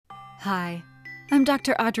Hi, I'm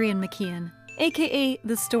Dr. Adrienne McKeon, aka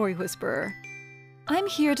the Story Whisperer. I'm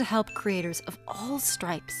here to help creators of all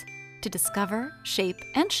stripes to discover, shape,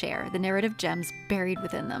 and share the narrative gems buried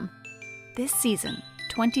within them. This season,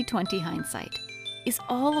 2020 Hindsight, is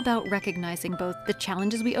all about recognizing both the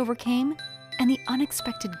challenges we overcame and the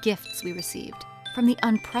unexpected gifts we received from the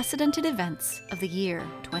unprecedented events of the year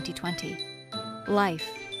 2020. Life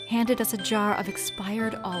handed us a jar of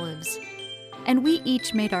expired olives, and we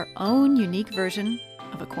each made our own unique version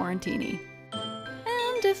of a quarantini.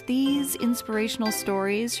 And if these inspirational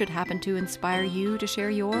stories should happen to inspire you to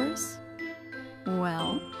share yours,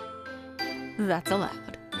 well, that's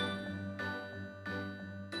allowed.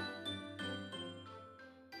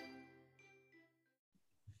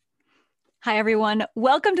 Hi, everyone.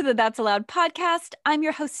 Welcome to the That's Allowed podcast. I'm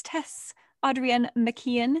your hostess, Adrienne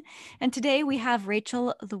McKeon, and today we have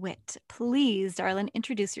Rachel LeWitt. Please, darling,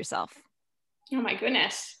 introduce yourself. Oh my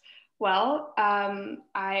goodness. Well,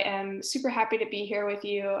 I am super happy to be here with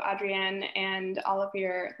you, Adrienne, and all of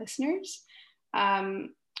your listeners. My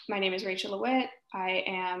name is Rachel LeWitt. I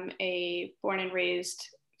am a born and raised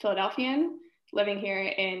Philadelphian living here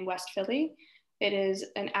in West Philly. It is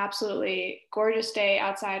an absolutely gorgeous day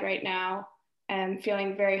outside right now, and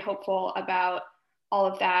feeling very hopeful about all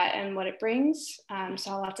of that and what it brings.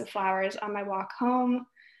 Saw lots of flowers on my walk home.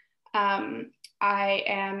 I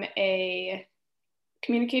am a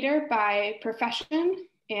communicator by profession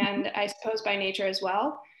and I suppose by nature as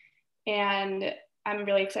well. And I'm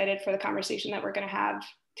really excited for the conversation that we're going to have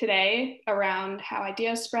today around how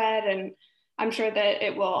ideas spread. And I'm sure that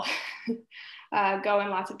it will go in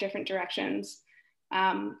lots of different directions.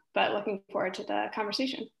 But looking forward to the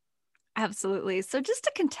conversation. Absolutely. So just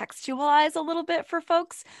to contextualize a little bit for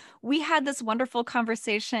folks, we had this wonderful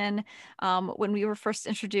conversation when we were first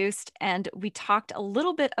introduced, and we talked a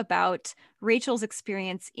little bit about Rachel's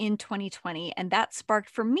experience in 2020. And that sparked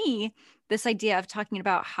for me this idea of talking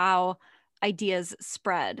about how ideas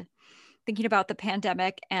spread, thinking about the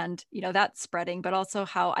pandemic and, that spreading, but also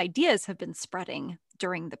how ideas have been spreading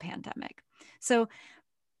during the pandemic. So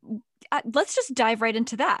let's just dive right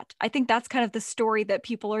into that. I think that's kind of the story that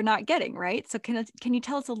people are not getting, right? So can you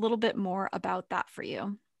tell us a little bit more about that for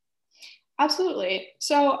you? Absolutely.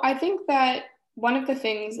 So I think that one of the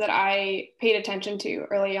things that I paid attention to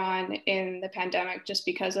early on in the pandemic, just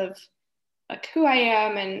because of like who I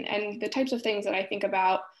am and the types of things that I think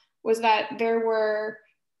about, was that there were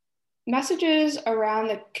messages around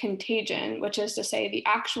the contagion, which is to say the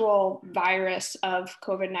actual virus of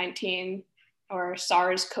COVID-19 or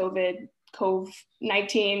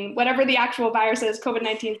SARS-CoV-19, whatever the actual virus is,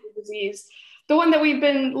 COVID-19 disease, the one that we've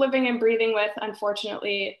been living and breathing with,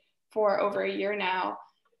 unfortunately, for over a year now.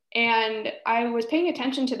 And I was paying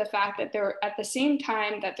attention to the fact that at the same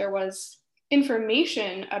time that there was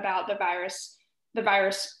information about the virus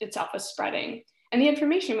itself was spreading, and the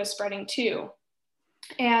information was spreading too.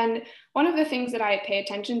 And one of the things that I pay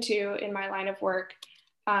attention to in my line of work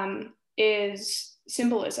is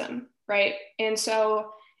symbolism, right? And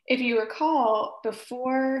so if you recall,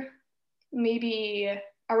 before maybe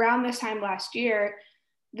around this time last year,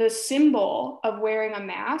 the symbol of wearing a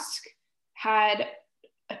mask had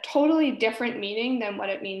a totally different meaning than what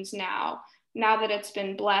it means now. Now that it's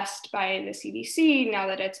been blessed by the CDC, now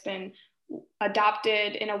that it's been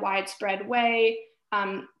adopted in a widespread way,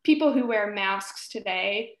 people who wear masks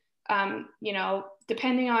today,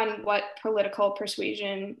 depending on what political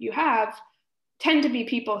persuasion you have, tend to be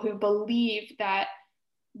people who believe that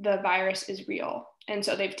the virus is real. And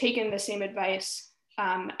so they've taken the same advice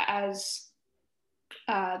as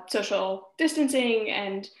social distancing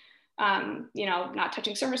and, not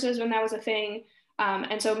touching surfaces when that was a thing.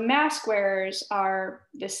 And so mask wearers are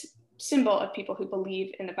this symbol of people who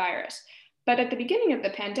believe in the virus. But at the beginning of the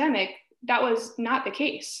pandemic, that was not the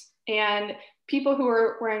case. And people who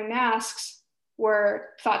were wearing masks were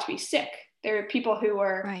thought to be sick. There were people who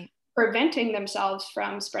were preventing themselves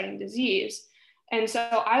from spreading disease. And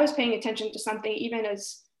so I was paying attention to something even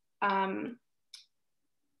as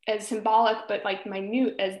symbolic, but like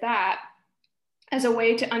minute as that, as a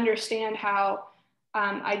way to understand how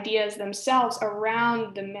ideas themselves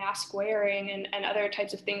around the mask wearing and other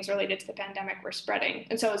types of things related to the pandemic were spreading.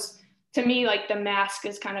 And so it's, to me, like the mask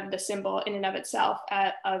is kind of the symbol in and of itself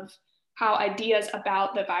of how ideas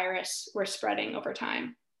about the virus were spreading over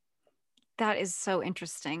time. That is so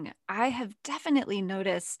interesting. I have definitely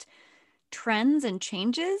noticed trends and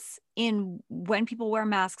changes in when people wear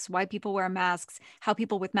masks, why people wear masks, how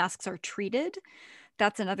people with masks are treated.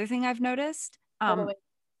 That's another thing I've noticed. Totally.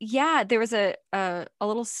 Yeah, there was a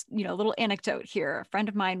little, little anecdote here. A friend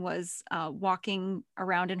of mine was walking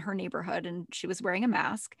around in her neighborhood, and she was wearing a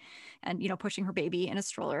mask and, pushing her baby in a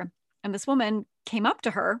stroller. And this woman came up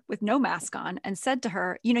to her with no mask on and said to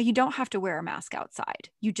her, you don't have to wear a mask outside.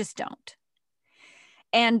 You just don't.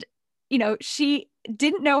 And, she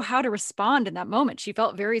didn't know how to respond in that moment. She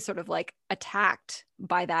felt very sort of like attacked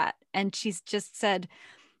by that. And she's just said,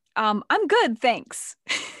 I'm good, thanks.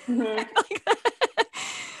 Mm-hmm. Like,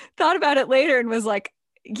 thought about it later and was like,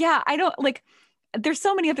 yeah, I don't like, there's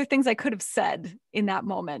so many other things I could have said in that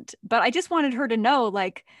moment, but I just wanted her to know,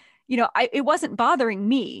 like, it wasn't bothering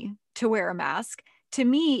me to wear a mask. To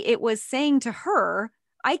me, it was saying to her,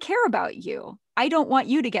 I care about you. I don't want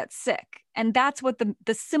you to get sick. And that's what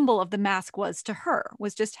the symbol of the mask was to her,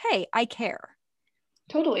 was just, hey, I care.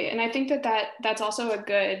 Totally. And I think that's also a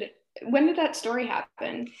good, when did that story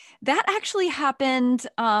happen? That actually happened.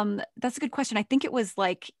 That's a good question. I think it was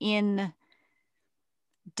like in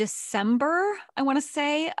December, I want to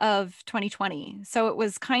say, of 2020. So it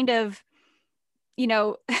was kind of, you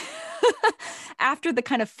know, after the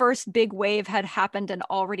kind of first big wave had happened and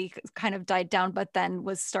already kind of died down, but then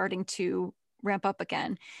was starting to ramp up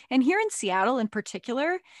again. And here in Seattle in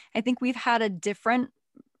particular, I think we've had a different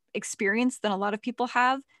experience than a lot of people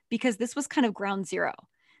have, because this was kind of ground zero.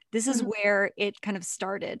 This is where it kind of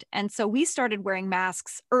started. And so we started wearing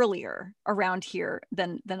masks earlier around here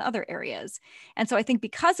than other areas. And so I think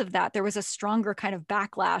because of that, there was a stronger kind of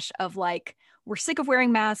backlash of like, we're sick of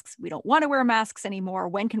wearing masks. We don't want to wear masks anymore.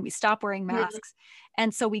 When can we stop wearing masks?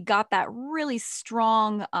 And so we got that really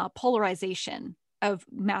strong polarization of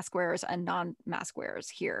mask wearers and non-mask wearers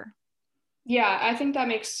here. Yeah, I think that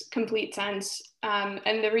makes complete sense.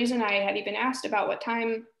 And the reason I had even asked about what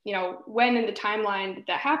time, when in the timeline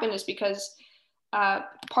that happened is because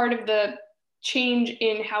part of the change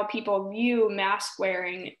in how people view mask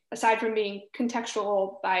wearing, aside from being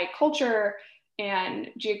contextual by culture and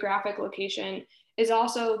geographic location, is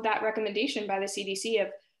also that recommendation by the CDC of,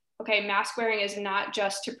 okay, mask wearing is not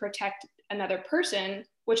just to protect another person,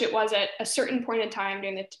 which it was at a certain point in time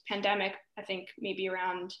during the pandemic, I think maybe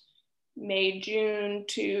around May, June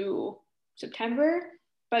to September.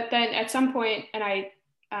 But then at some point, it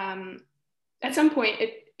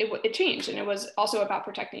changed, and it was also about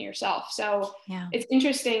protecting yourself. So Yeah. it's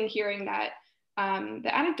interesting hearing that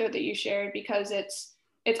the anecdote that you shared, because it's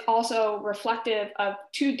also reflective of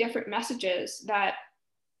two different messages that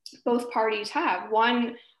both parties have.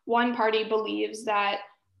 One party believes that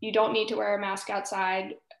you don't need to wear a mask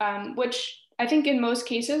outside, which I think in most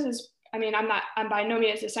cases is, I'm by no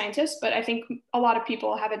means a scientist, but I think a lot of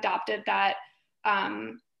people have adopted that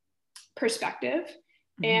perspective.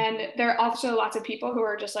 Mm-hmm. And there are also lots of people who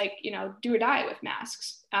are just like, do or die with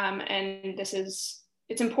masks. And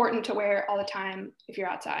it's important to wear all the time if you're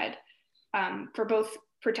outside, for both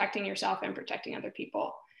protecting yourself and protecting other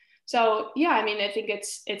people. So yeah, I think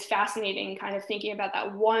it's fascinating kind of thinking about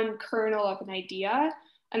that one kernel of an idea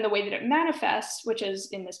and the way that it manifests, which is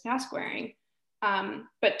in this mask wearing.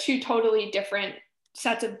 But two totally different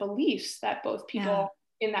sets of beliefs that both people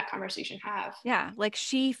in that conversation have. Yeah, like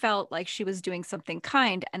she felt like she was doing something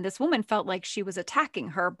kind, and this woman felt like she was attacking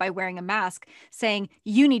her by wearing a mask, saying,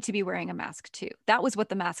 you need to be wearing a mask too. That was what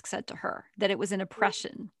the mask said to her, that it was an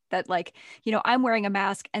oppression, that like, I'm wearing a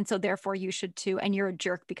mask, and so therefore you should too, and you're a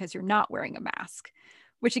jerk because you're not wearing a mask,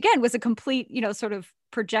 which again was a complete, sort of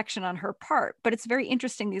projection on her part. But it's very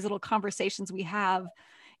interesting, these little conversations we have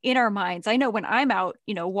in our minds. I know when I'm out,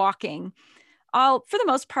 walking, I'll, for the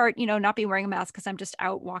most part, not be wearing a mask because I'm just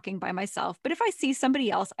out walking by myself. But if I see somebody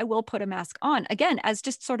else, I will put a mask on, again, as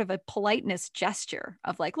just sort of a politeness gesture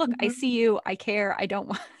of like, look, I see you, I care, I don't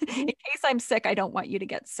want, in case I'm sick, I don't want you to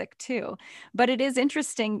get sick too. But it is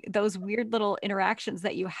interesting, those weird little interactions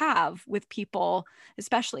that you have with people,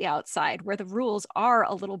 especially outside, where the rules are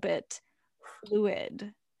a little bit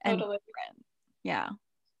fluid and different. Yeah.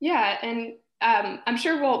 Yeah. And I'm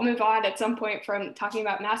sure we'll move on at some point from talking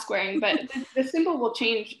about mask wearing, but the symbol will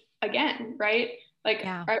change again, right? Like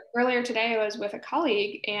earlier today, I was with a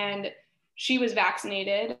colleague and she was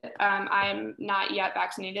vaccinated. I'm not yet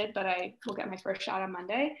vaccinated, but I will get my first shot on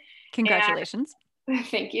Monday. Congratulations. And,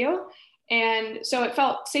 thank you. And so it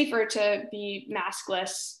felt safer to be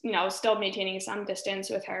maskless, still maintaining some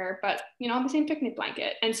distance with her, but, on the same picnic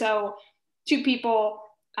blanket. And so two people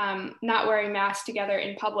not wearing masks together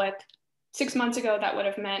in public, 6 months ago, that would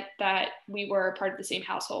have meant that we were part of the same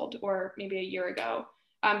household, or maybe a year ago.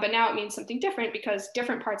 But now it means something different because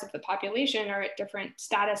different parts of the population are at different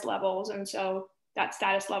status levels. And so that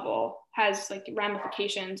status level has like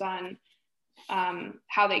ramifications on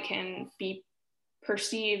how they can be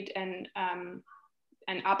perceived and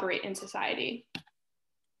and operate in society.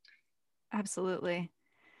 Absolutely.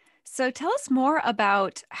 So tell us more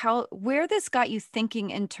about where this got you thinking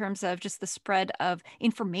in terms of just the spread of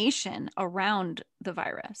information around the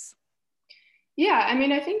virus. Yeah, I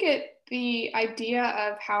mean, I think the idea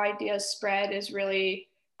of how ideas spread is really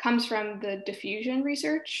comes from the diffusion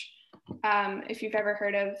research. If you've ever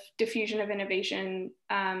heard of diffusion of innovation,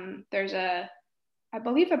 there's I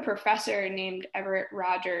believe a professor named Everett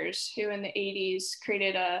Rogers who in the 80s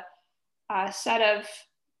created a set of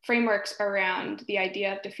frameworks around the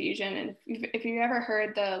idea of diffusion. And if you've ever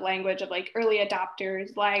heard the language of like early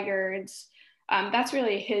adopters, laggards, that's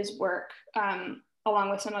really his work, along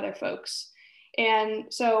with some other folks. And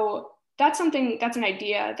so that's an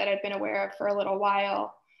idea that I've been aware of for a little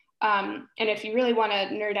while. And if you really want to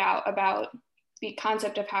nerd out about the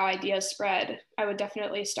concept of how ideas spread, I would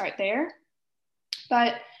definitely start there.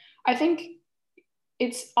 But I think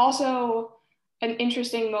it's also an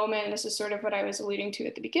interesting moment, and this is sort of what I was alluding to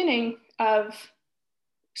at the beginning of,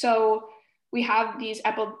 so we have these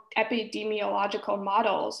epidemiological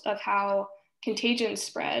models of how contagion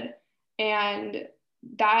spread. And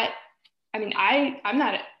that, I mean,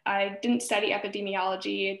 I didn't study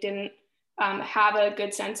epidemiology. I didn't have a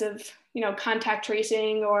good sense of, contact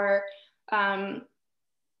tracing or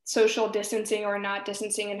social distancing or not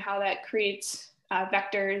distancing and how that creates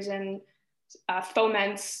vectors and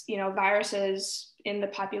foments, viruses in the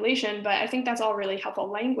population. But I think that's all really helpful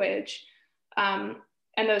language. And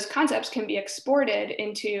those concepts can be exported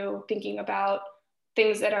into thinking about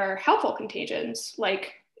things that are helpful contagions,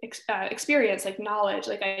 like experience, like knowledge,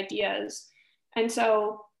 like ideas. And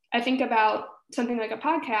so I think about something like a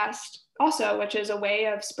podcast also, which is a way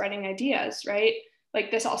of spreading ideas, right?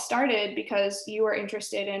 Like this all started because you were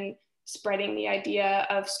interested in spreading the idea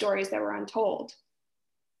of stories that were untold.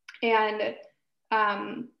 And,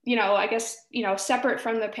 I guess, separate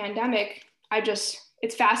from the pandemic,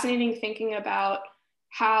 it's fascinating thinking about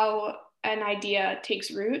how an idea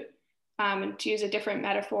takes root, and to use a different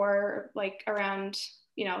metaphor, like around,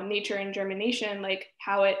 nature and germination, like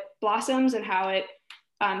how it blossoms and how it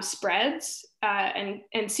spreads and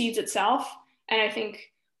seeds itself. And I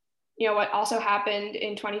think, what also happened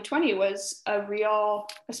in 2020 was a real,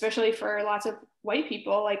 especially for lots of white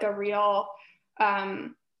people, like a real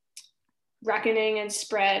reckoning and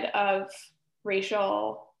spread of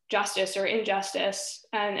racial justice or injustice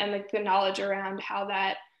and like the knowledge around how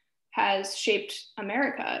that has shaped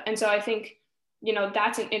America. And so I think,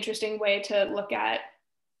 that's an interesting way to look at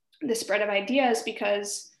the spread of ideas,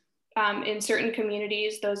 because in certain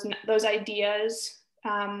communities, those ideas,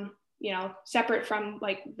 separate from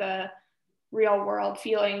like the real world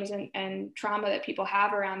feelings and trauma that people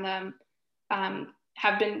have around them,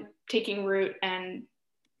 have been taking root and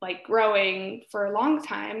like growing for a long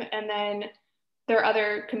time. And then there are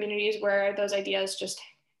other communities where those ideas just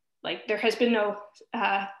like there has been no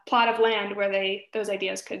plot of land where those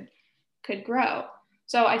ideas could grow.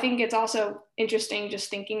 So I think it's also interesting just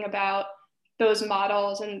thinking about those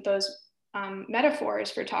models and those metaphors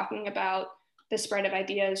for talking about the spread of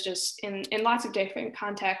ideas just in lots of different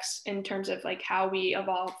contexts in terms of like how we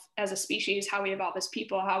evolve as a species, how we evolve as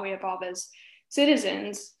people, how we evolve as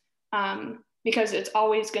citizens, because it's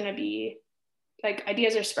always going to be like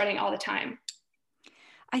ideas are spreading all the time.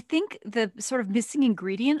 I think the sort of missing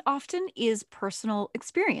ingredient often is personal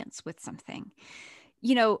experience with something.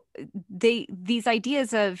 These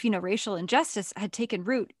ideas of, racial injustice had taken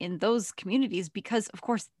root in those communities because, of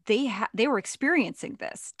course, they were experiencing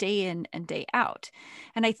this day in and day out.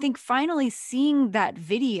 And I think finally seeing that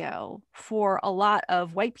video for a lot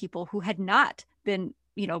of white people who had not been,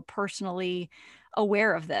 personally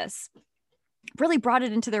aware of this really brought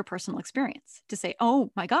it into their personal experience to say,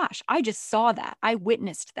 oh my gosh, I just saw that. I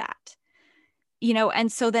witnessed that,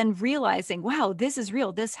 and so then realizing, wow, this is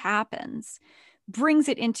real. This happens, brings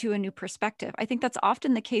it into a new perspective. I think that's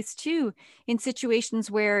often the case too in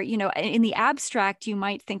situations where, in the abstract, you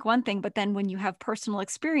might think one thing, but then when you have personal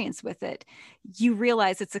experience with it, you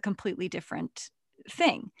realize it's a completely different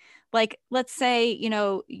thing. Like, let's say,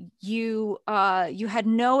 you had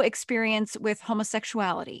no experience with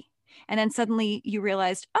homosexuality, and then suddenly you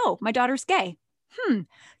realized, oh, my daughter's gay.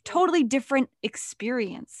 Totally different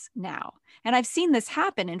experience now. And I've seen this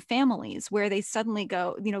happen in families where they suddenly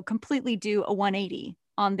go, completely do a 180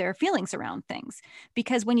 on their feelings around things.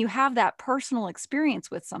 Because when you have that personal experience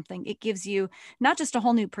with something, it gives you not just a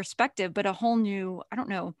whole new perspective, but a whole new, I don't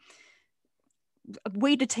know,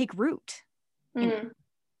 way to take root.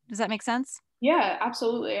 Does that make sense? Yeah,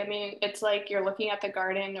 absolutely. I mean, it's like you're looking at the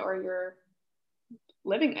garden or you're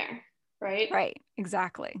living there, right? Right,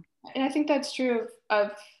 exactly. And I think that's true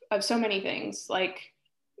of so many things. Like,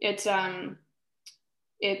 It's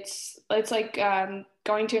it's like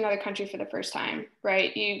going to another country for the first time,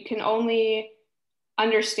 right? You can only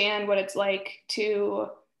understand what it's like to,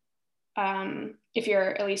 if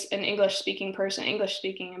you're at least an English speaking person, English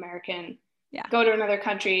speaking American, go to another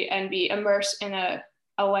country and be immersed in a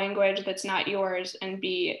language that's not yours and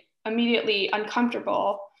be immediately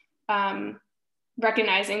uncomfortable,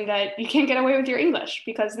 recognizing that you can't get away with your English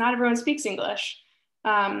because not everyone speaks English,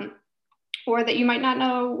 or that you might not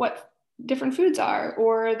know what different foods are,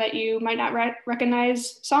 or that you might not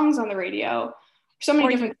recognize songs on the radio. So many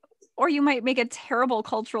different. Or you might make a terrible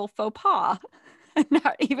cultural faux pas and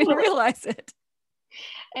not even realize it.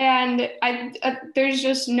 And there's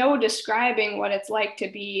just no describing what it's like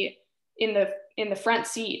to be in the front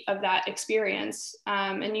seat of that experience.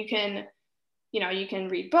 And you can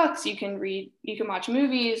read books, you can watch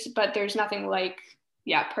movies, but there's nothing like,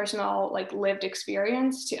 personal, like lived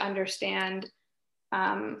experience to understand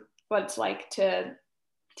what it's like to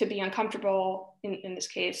be uncomfortable in this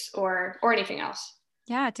case, or anything else.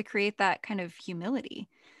 Yeah, to create that kind of humility.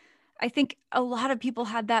 I think a lot of people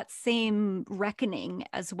had that same reckoning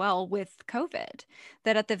as well with COVID,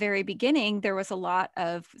 that at the very beginning, there was a lot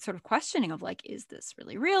of sort of questioning of like, is this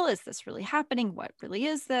really real? Is this really happening? What really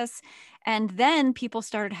is this? And then people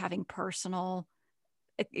started having personal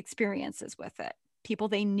experiences with it. People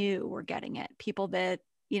they knew were getting it. People that,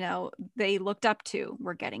 they looked up to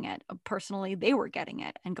were getting it. Personally, they were getting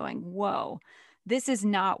it and going, whoa, this is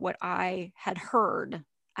not what I had heard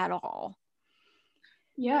at all.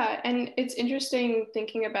 Yeah, and it's interesting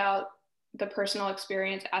thinking about the personal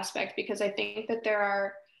experience aspect, because I think that there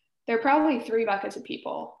are probably three buckets of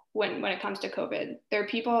people when it comes to COVID. There are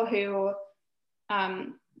people who,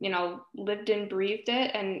 lived and breathed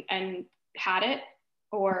it and had it,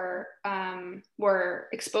 or were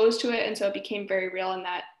exposed to it, and so it became very real in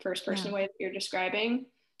that first person way that you're describing.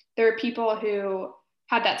 There are people who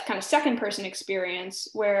had that kind of second person experience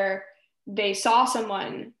where they saw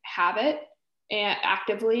someone have it and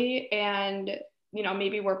actively, and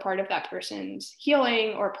maybe were part of that person's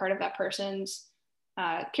healing or part of that person's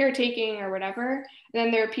caretaking or whatever. And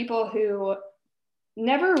then there are people who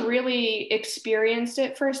never really experienced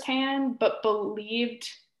it firsthand, but believed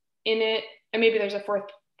in it. And maybe there's a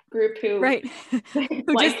fourth group who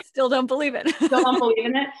who just still don't believe it. Still don't believe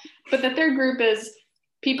in it. But the third group is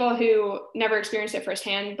people who never experienced it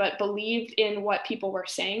firsthand, but believed in what people were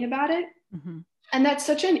saying about it. Mm-hmm. And that's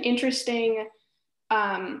such an interesting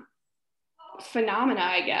phenomena,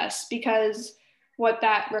 I guess, because what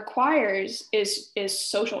that requires is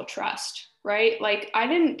social trust, right? Like I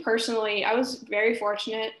was very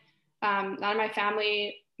fortunate. None of my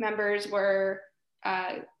family members were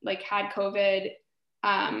had COVID.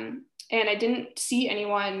 And I didn't see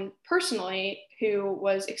anyone personally who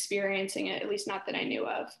was experiencing it, at least not that I knew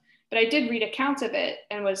of. But I did read accounts of it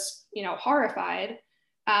and was, horrified.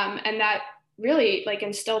 And that really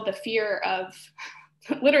instilled the fear of,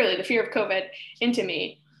 literally the fear of COVID into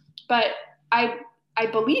me. But I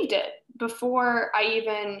believed it before I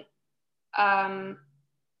even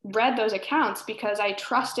read those accounts, because I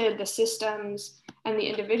trusted the systems and the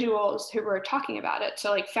individuals who were talking about it.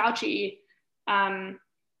 So Fauci, I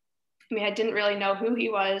didn't really know who he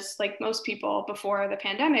was, like most people before the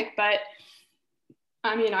pandemic, but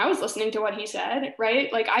I was listening to what he said, right?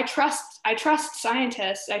 I trust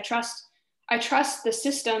scientists. I trust the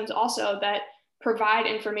systems also that provide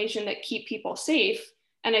information that keep people safe.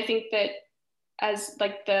 And I think that as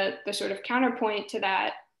the sort of counterpoint to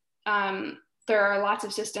that, there are lots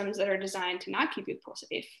of systems that are designed to not keep people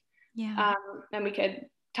safe. Yeah. And we could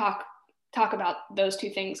talk about those two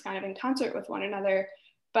things kind of in concert with one another.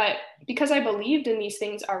 But because I believed in these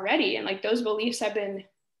things already, and those beliefs have been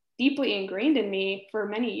deeply ingrained in me for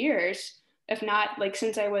many years, if not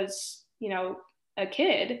since I was, a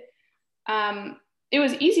kid, it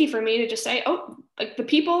was easy for me to just say, oh, the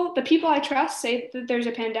people I trust say that there's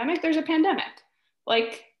a pandemic, there's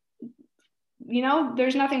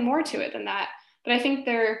nothing more to it than that. But I think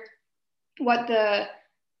what the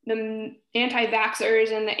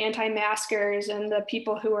anti-vaxxers and the anti-maskers and the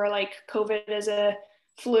people who are COVID is a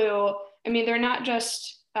flu, they're not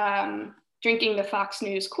just drinking the Fox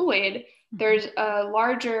News Kool-Aid. There's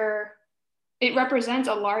it represents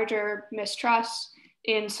a larger mistrust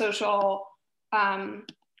in social, in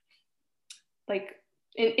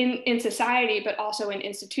society, but also in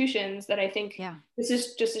institutions that I think this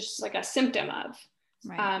is just a symptom of.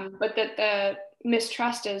 Right. But that the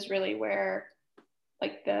mistrust is really where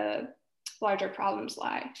the larger problems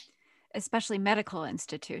lie. especially medical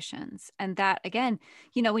institutions. And that, again,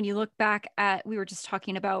 you know, when you look back at, we were just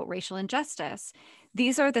talking about racial injustice,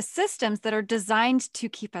 these are the systems that are designed to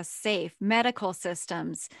keep us safe. Medical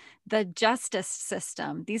systems, the justice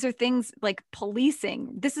system, these are things like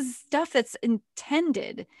policing. This is stuff that's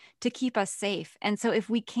intended to keep us safe. And so if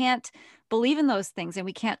we can't believe in those things and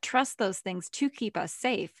we can't trust those things to keep us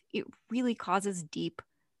safe, it really causes deep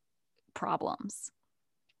problems.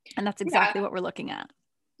 And that's exactly Yeah. what we're looking at.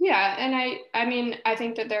 Yeah, and I mean, I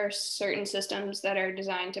think that there are certain systems that are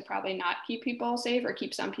designed to probably not keep people safe or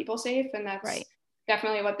keep some people safe, and that's Right.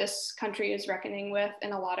 definitely what this country is reckoning with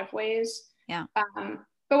in a lot of ways. Yeah.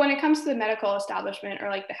 But when it comes to the medical establishment or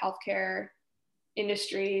like the healthcare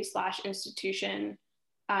industry slash institution,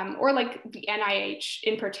 or like the NIH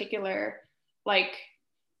in particular, like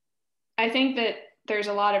I think that there's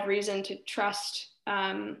a lot of reason to trust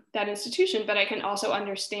that institution, but I can also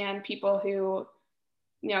understand people who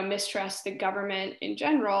mistrust the government in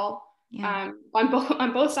general, Yeah.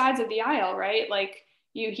 on both sides of the aisle, right? Like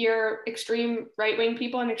you hear extreme right-wing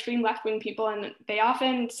people and extreme left-wing people, and they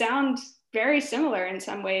often sound very similar in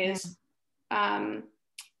some Yeah. ways.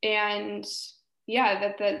 And yeah,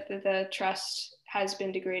 that the trust has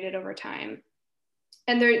been degraded over time.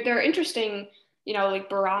 And they're interesting, like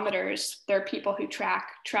barometers. There are people who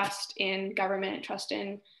track trust in government, trust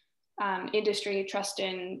in industry, trust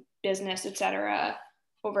in business, et cetera,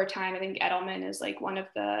 over time. I think Edelman is like one of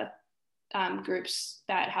the groups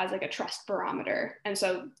that has like a trust barometer. And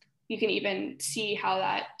so you can even see how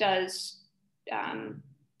that does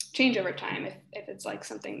change over time if it's like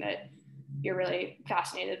something that you're really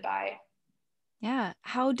fascinated by. Yeah.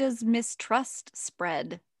 How does mistrust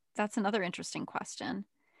spread? That's another interesting question.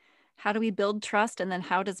 How do we build trust? And then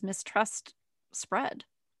how does mistrust spread?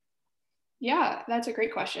 Yeah, that's a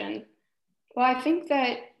great question. Well, I think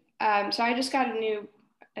that so I just got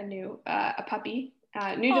a puppy,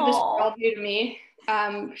 new to this Oh, world, new to me.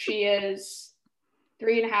 She is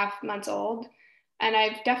 3.5 months old, and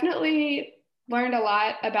I've definitely learned a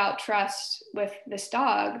lot about trust with this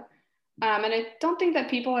dog. And I don't think that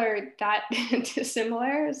people are that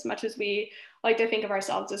dissimilar, as much as we like to think of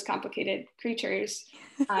ourselves as complicated creatures.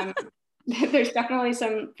 Um, there's definitely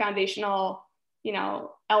some foundational,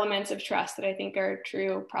 elements of trust that I think are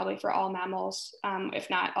true probably for all mammals, if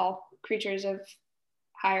not all creatures of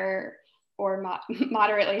higher or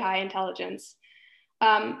moderately high intelligence.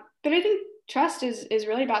 But I think trust is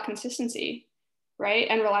really about consistency, right?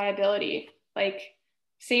 And reliability. Like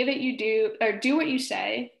say that you do or do what you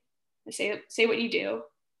say what you do,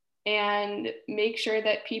 and make sure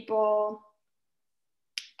that people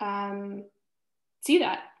see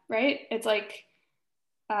that, right? It's like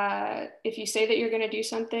if you say that you're going to do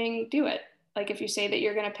something, do it. Like if you say that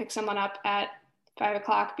you're going to pick someone up at 5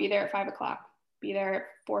 o'clock, be there at 5 o'clock, be there at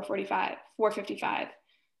 4:45, 4:55,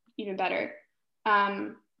 even better.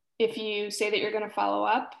 If you say that you're going to follow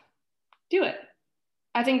up, do it.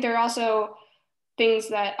 I think there are also things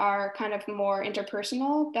that are kind of more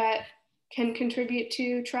interpersonal that can contribute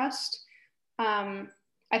to trust. I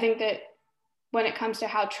think that when it comes to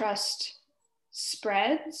how trust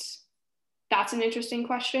spreads, that's an interesting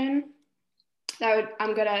question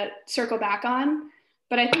I'm going to circle back on.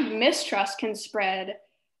 But I think mistrust can spread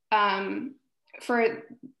for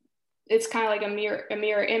it's kind of like a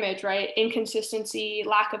mirror image, right? Inconsistency,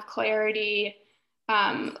 lack of clarity,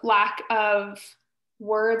 lack of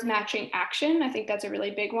words matching action. I think that's a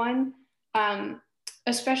really big one.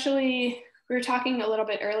 Especially, we were talking a little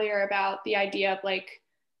bit earlier about the idea of like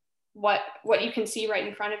what you can see right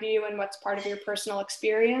in front of you and what's part of your personal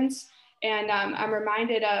experience. And I'm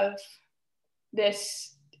reminded of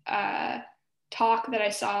this talk that I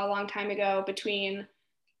saw a long time ago between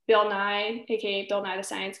Bill Nye, aka Bill Nye the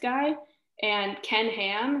Science Guy, and Ken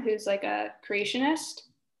Ham, who's like a creationist.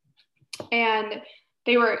 And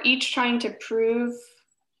they were each trying to prove,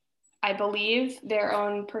 I believe, their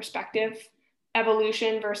own perspective,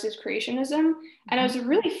 evolution versus creationism. And it was a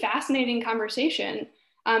really fascinating conversation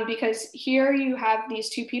because here you have these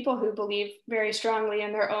two people who believe very strongly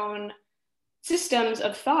in their own systems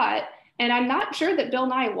of thought. And I'm not sure that Bill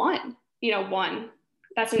Nye won.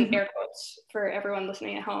 That's in air quotes for everyone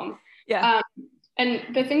listening at home. Yeah. And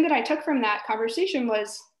the thing that I took from that conversation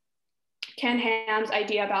was Ken Ham's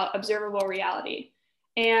idea about observable reality.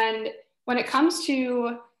 And when it comes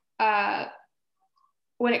to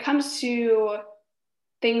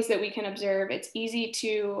things that we can observe, it's easy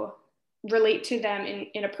to relate to them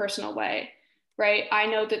in a personal way, right? I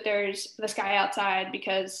know that there's the sky outside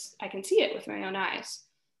because I can see it with my own eyes.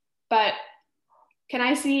 But can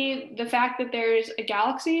I see the fact that there's a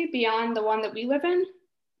galaxy beyond the one that we live in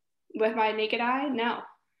with my naked eye? No,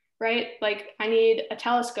 right? Like I need a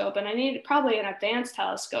telescope, and I need probably an advanced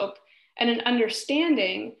telescope and an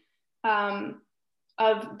understanding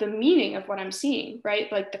of the meaning of what I'm seeing,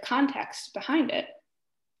 right? Like the context behind it.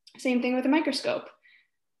 Same thing with a microscope.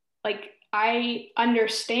 Like I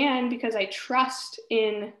understand because I trust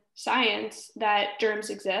in science that germs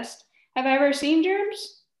exist. Have I ever seen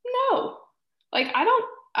germs? No. Like I don't,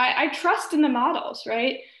 I trust in the models,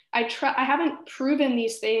 right? I haven't proven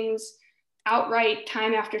these things outright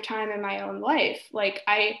time after time in my own life. Like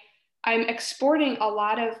I'm exporting a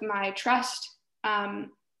lot of my trust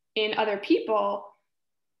in other people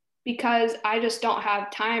because I just don't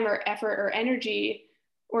have time or effort or energy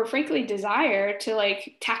or frankly desire to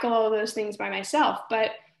like tackle all of those things by myself.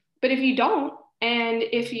 But if you don't, and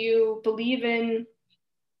if you believe in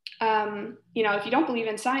if you don't believe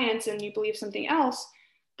in science and you believe something else,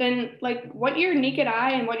 then like what your naked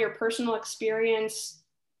eye and what your personal experience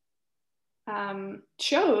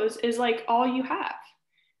shows is like all you have,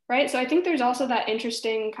 right? So I think there's also that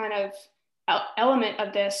interesting kind of element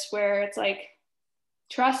of this where it's like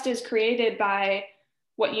trust is created by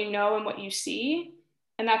what you know and what you see,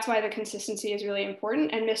 and that's why the consistency is really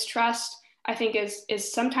important. And mistrust, I think, is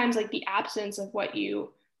sometimes like the absence of what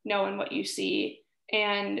you know and what you see,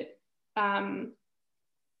 and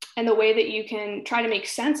the way that you can try to make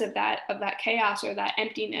sense of that chaos or that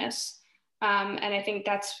emptiness. And I think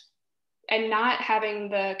that's, and not having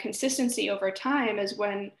the consistency over time is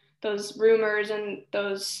when those rumors and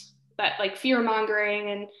those that like fear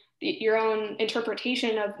mongering and your own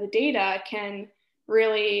interpretation of the data can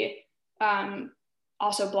really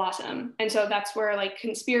also blossom. And so that's where like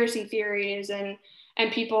conspiracy theories and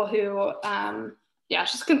people who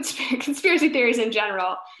just conspiracy theories in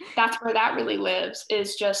general, that's where that really lives,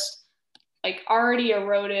 is just like already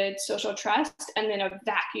eroded social trust and then a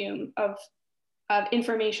vacuum of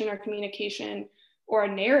information or communication or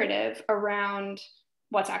a narrative around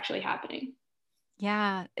what's actually happening.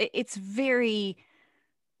 Yeah, it's very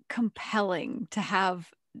compelling to have,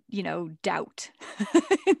 doubt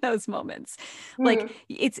in those moments. Like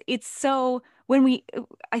it's so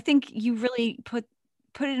I think you really put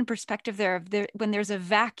it in perspective when there's a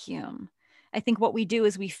vacuum. I think what we do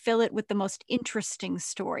is we fill it with the most interesting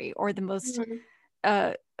story, or the most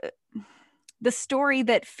uh the story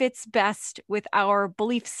that fits best with our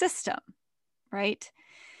belief system, right?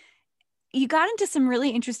 You got into some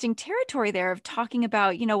really interesting territory there of talking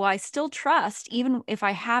about, well, I still trust, even if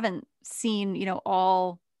I haven't seen,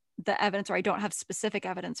 all the evidence, or I don't have specific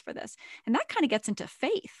evidence for this. And that kind of gets into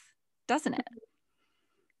faith, doesn't it?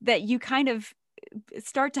 That you kind of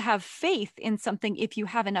start to have faith in something if you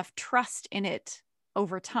have enough trust in it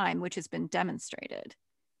over time, which has been demonstrated.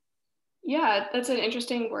 Yeah, that's an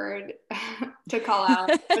interesting word to call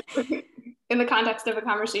out in the context of a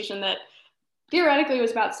conversation that theoretically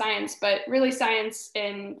was about science, but really science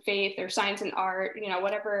and faith, or science and art,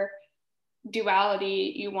 whatever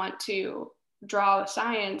duality you want to draw with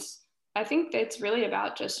science, I think it's really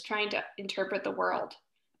about just trying to interpret the world,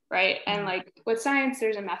 right? And like with science,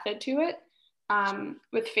 there's a method to it.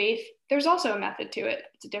 With faith, there's also a method to it.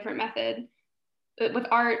 It's a different method. But with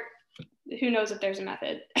art, who knows if there's a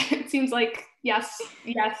method? It seems like yes,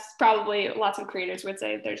 probably lots of creators would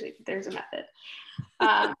say there's a method.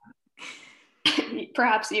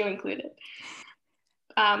 Perhaps you included.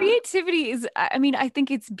 Creativity is, I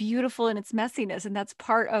think it's beautiful in its messiness, and that's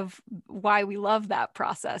part of why we love that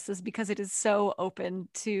process, is because it is so open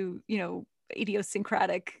to,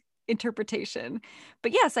 idiosyncratic interpretation.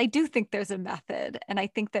 But yes, I do think there's a method, and I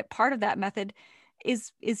think that part of that method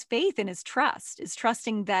is faith and is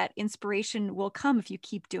trusting that inspiration will come if you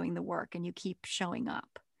keep doing the work and you keep showing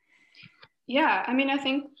up. Yeah, I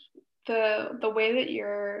think the way that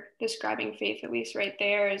you're describing faith, at least right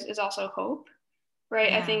there, is also hope,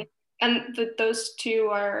 right? Yeah. I think, and those two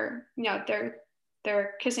are,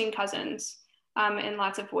 they're kissing cousins in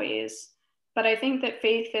lots of ways. But I think that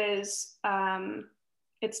faith is,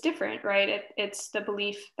 it's different, right? It's the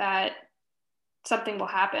belief that something will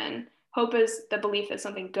happen. Hope is the belief that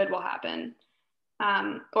something good will happen,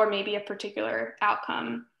 or maybe a particular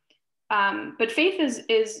outcome. But faith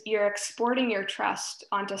is you're exporting your trust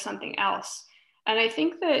onto something else. And I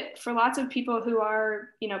think that for lots of people who are,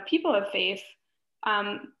 people of faith,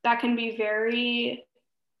 that can be very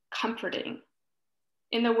comforting,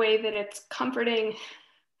 in the way that it's comforting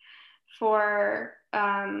for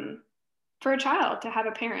a child to have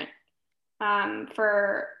a parent,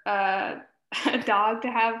 for a dog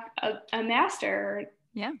to have a master.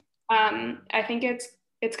 Yeah. I think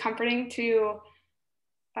it's comforting to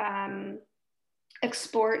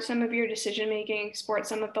export some of your decision making, export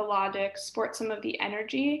some of the logic, export some of the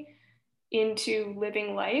energy into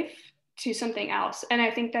living life to something else. And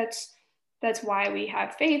I think that's why we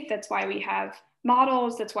have faith. That's why we have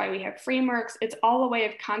models. That's why we have frameworks. It's all a way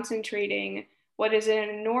of concentrating what is an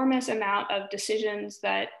enormous amount of decisions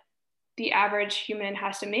that the average human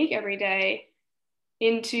has to make every day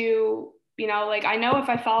into, like, I know if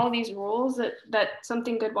I follow these rules that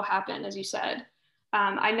something good will happen, as you said.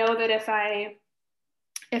 I know that if I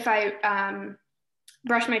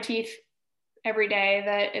brush my teeth every day,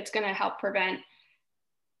 that it's going to help prevent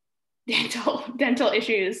dental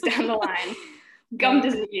issues down the line, gum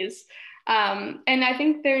disease. And I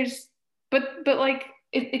think but like,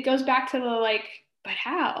 it goes back to the like, but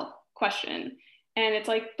how question. And it's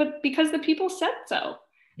like, but because the people said so,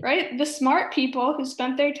 right? The smart people who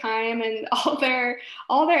spent their time and all their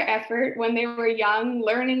effort when they were young,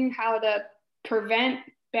 learning how to prevent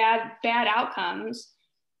bad outcomes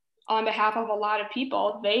on behalf of a lot of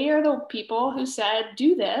people, they are the people who said,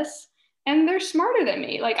 do this. And they're smarter than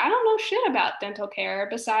me. Like, I don't know shit about dental care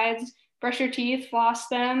besides brush your teeth, floss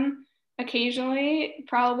them occasionally,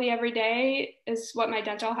 probably every day is what my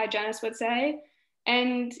dental hygienist would say.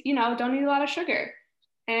 And, don't eat a lot of sugar.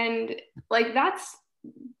 And like,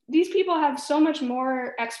 these people have so much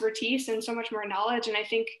more expertise and so much more knowledge. And I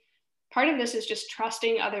think part of this is just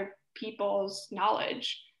trusting other people's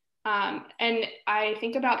knowledge. And I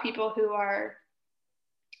think about people who are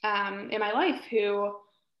in my life who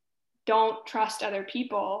don't trust other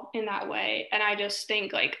people in that way. And I just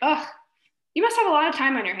think like, you must have a lot of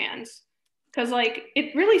time on your hands. Cause like,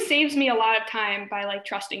 it really saves me a lot of time by like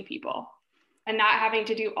trusting people and not having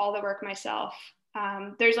to do all the work myself.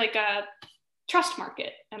 There's like a trust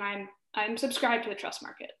market, and I'm subscribed to the trust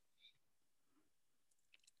market.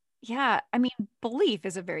 Yeah, I mean, belief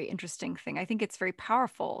is a very interesting thing. I think it's very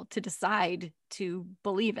powerful to decide to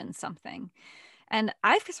believe in something. And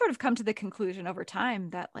I've sort of come to the conclusion over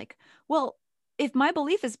time that, like, well, if my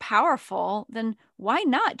belief is powerful, then why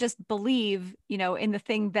not just believe, in the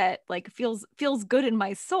thing that like feels good in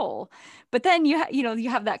my soul? But then you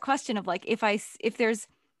have that question of like, if there's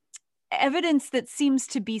evidence that seems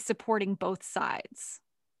to be supporting both sides,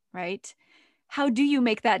 right? How do you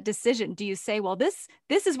make that decision? Do you say, well, this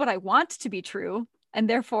is what I want to be true, and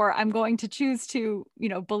therefore I'm going to choose to,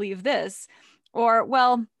 believe this? Or,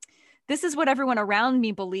 well, this is what everyone around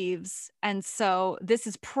me believes, and so this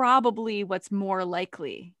is probably what's more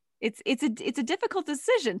likely. It's a difficult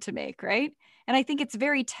decision to make, right? And I think it's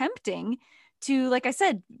very tempting to, like I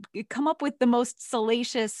said, come up with the most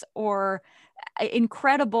salacious or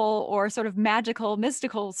incredible or sort of magical,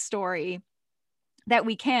 mystical story that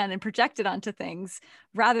we can and project it onto things,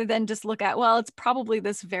 rather than just look at, well, it's probably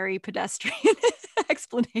this very pedestrian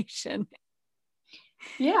explanation.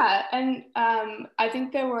 Yeah, and I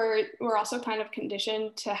think that we're also kind of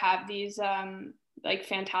conditioned to have these like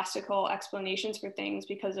fantastical explanations for things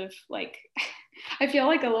because of like, I feel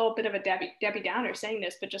like a little bit of a Debbie Downer saying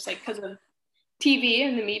this, but just like because of TV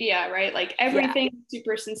and the media, right? Like everything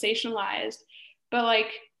super sensationalized, but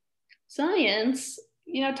like science,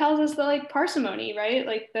 tells us that like parsimony, right?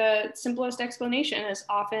 Like the simplest explanation is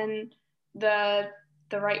often the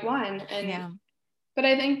right one. And but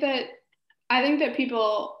I think that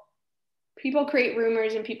people create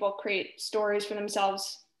rumors and people create stories for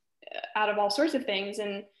themselves out of all sorts of things.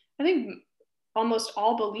 And I think almost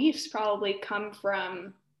all beliefs probably come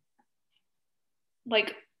from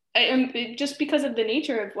like, just because of the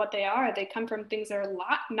nature of what they are, they come from things that are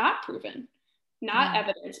not proven, not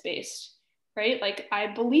evidence-based, right? Like, I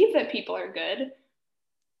believe that people are good,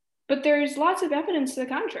 but there's lots of evidence to the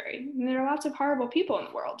contrary. And there are lots of horrible people in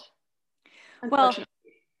the world, unfortunately.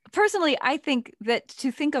 Well, personally, I think that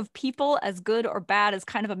to think of people as good or bad is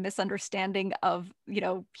kind of a misunderstanding of,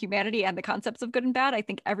 humanity and the concepts of good and bad. I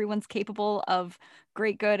think everyone's capable of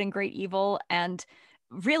great good and great evil. And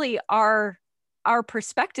really our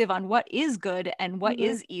perspective on what is good and what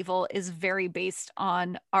is evil is very based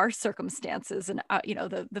on our circumstances and,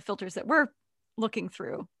 the filters that we're looking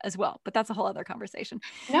through as well. But that's a whole other conversation.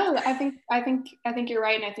 No, I think you're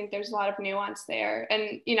right. And I think there's a lot of nuance there.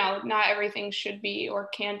 And, not everything should be or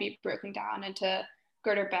can be broken down into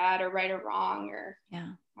good or bad or right or wrong or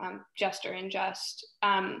just or unjust.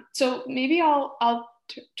 So maybe I'll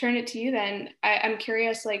turn it to you then. I'm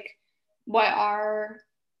curious, like,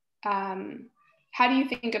 how do you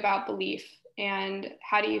think about belief, and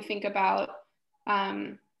how do you think about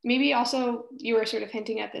maybe also, you were sort of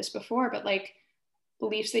hinting at this before, but like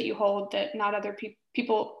beliefs that you hold that not other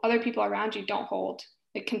people around you don't hold,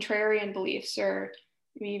 like contrarian beliefs or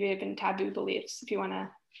maybe even taboo beliefs, if you want to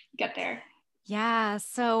get there. Yeah,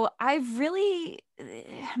 so I've really,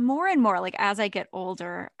 more and more, like as I get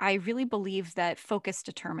older, I really believe that focus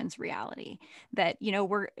determines reality. That,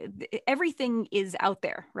 everything is out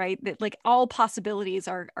there, right? That like all possibilities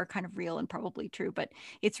are kind of real and probably true, but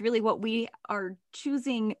it's really what we are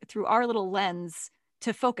choosing through our little lens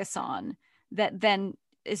to focus on that then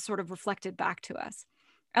is sort of reflected back to us.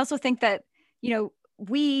 I also think that, you know,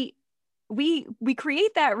 we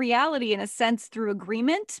create that reality in a sense through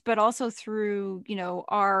agreement, but also through,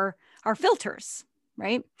 our filters,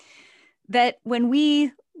 right? That when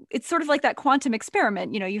we it's sort of like that quantum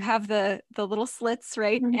experiment, you have the little slits,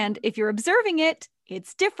 right? Mhm. And if you're observing it,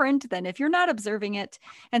 it's different than if you're not observing it.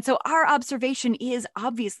 And so our observation is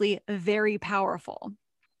obviously very powerful.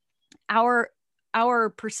 Our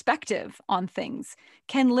perspective on things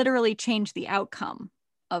can literally change the outcome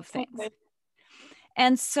of things. Okay.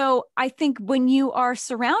 And so I think when you are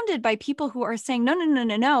surrounded by people who are saying, no, no, no,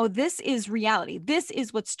 no, no, this is reality. This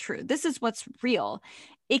is what's true. This is what's real.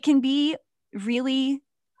 It can be really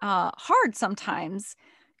hard sometimes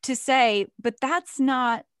to say, but that's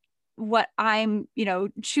not what I'm,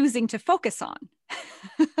 choosing to focus on.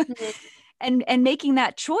 Mhm. And making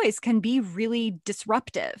that choice can be really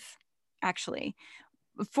disruptive, actually.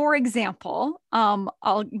 For example,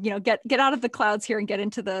 I'll, get out of the clouds here and get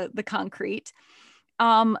into the concrete.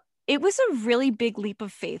 Um, it was a really big leap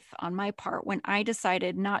of faith on my part when I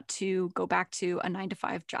decided not to go back to a 9 to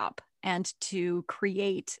 5 job and to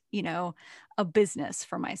create, a business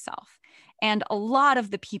for myself. And a lot of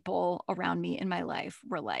the people around me in my life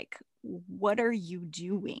were like, what are you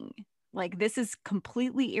doing? Like, this is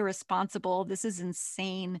completely irresponsible. This is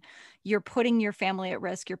insane. You're putting your family at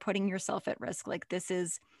risk. You're putting yourself at risk. Like,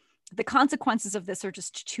 the consequences of this are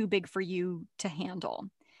just too big for you to handle.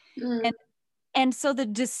 Mhm. And and so the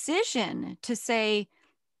decision to say,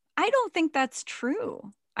 I don't think that's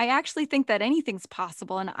true. I actually think that anything's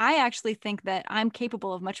possible. And I actually think that I'm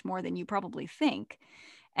capable of much more than you probably think.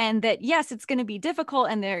 And that, yes, it's going to be difficult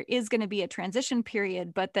and there is going to be a transition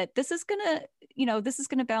period, but that this is going to, this is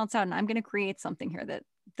going to balance out and I'm going to create something here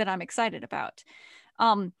that I'm excited about.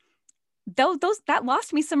 Um, those that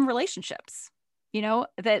lost me some relationships,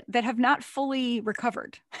 that have not fully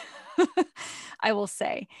recovered. I will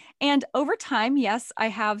say. And over time, yes, I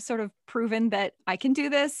have sort of proven that I can do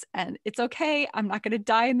this and it's okay. I'm not going to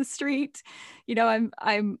die in the street.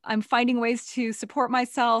 I'm finding ways to support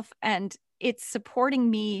myself, and it's supporting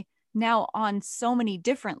me now on so many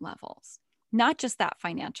different levels, not just that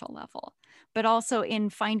financial level, but also in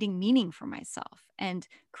finding meaning for myself and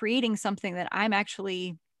creating something that I'm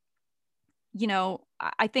actually,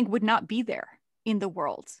 I think would not be there in the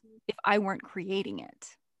world if I weren't creating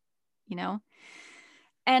it, you know?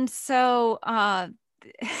 And so I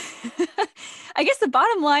guess the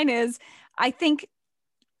bottom line is I think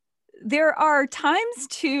there are times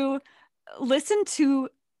to listen to,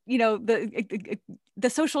 the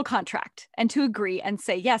social contract and to agree and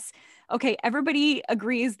say, yes, okay, everybody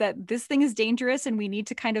agrees that this thing is dangerous and we need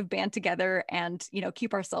to kind of band together and,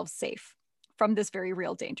 keep ourselves safe from this very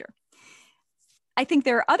real danger. I think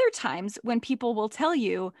there are other times when people will tell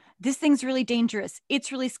you, this thing's really dangerous.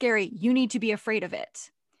 It's really scary. You need to be afraid of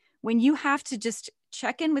it. When you have to just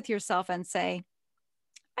check in with yourself and say,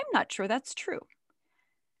 I'm not sure that's true.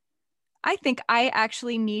 I think I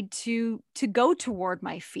actually need to go toward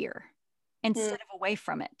my fear Mhm. instead of away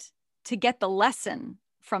from it to get the lesson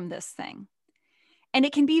from this thing. And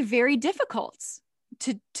it can be very difficult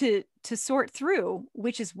to sort through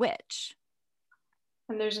which is which.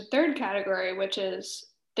 And there's a third category, which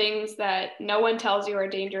is things that no one tells you are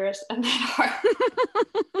dangerous and that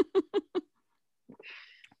are.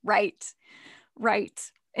 Right.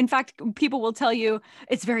 Right. In fact, people will tell you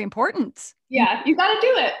it's very important. Yeah, you got to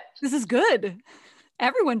do it. This is good.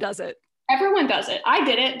 Everyone does it. Everyone does it. I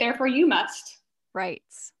did it, therefore you must. Right.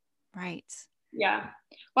 Right. Yeah.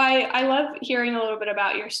 Well, I love hearing a little bit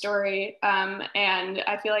about your story, and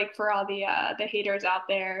I feel like for all the haters out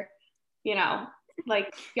there, you know,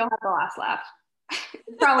 like you'll have the last laugh.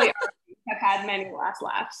 You probably already have had many last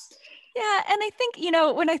laughs. Yeah. And I think,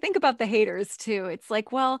 when I think about the haters too, it's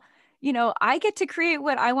like, well, I get to create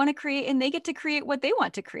what I want to create and they get to create what they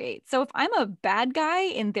want to create. So if I'm a bad guy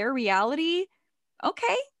in their reality,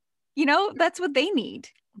 okay, that's what they need.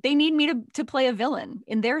 They need me to play a villain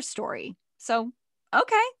in their story. So,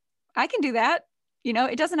 okay, I can do that.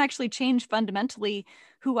 It doesn't actually change fundamentally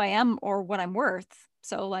who I am or what I'm worth.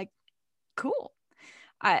 So, like, cool.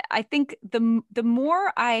 I think the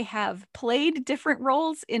more I have played different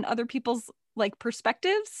roles in other people's like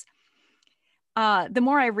perspectives, the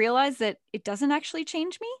more I realize that it doesn't actually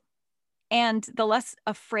change me, and the less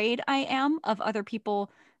afraid I am of other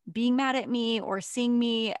people being mad at me or seeing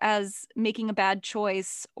me as making a bad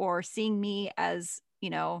choice or seeing me as,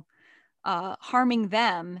 harming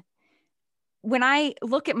them, when I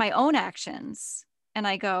look at my own actions and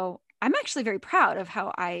I go, I'm actually very proud of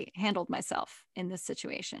how I handled myself in this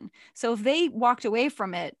situation. So if they walked away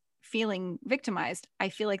from it feeling victimized, I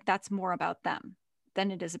feel like that's more about them than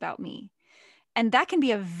it is about me. And that can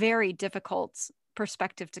be a very difficult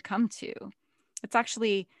perspective to come to. It's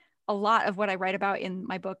actually a lot of what I write about in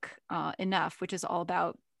my book, Enough, which is all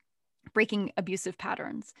about breaking abusive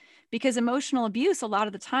patterns. Because emotional abuse, a lot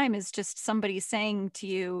of the time, is just somebody saying to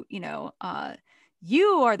you,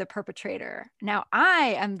 you are the perpetrator. Now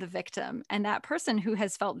I am the victim. And that person who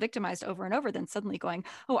has felt victimized over and over, then suddenly going,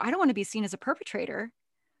 oh, I don't want to be seen as a perpetrator.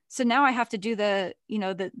 So now I have to do the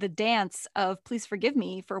dance of please forgive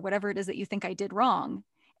me for whatever it is that you think I did wrong.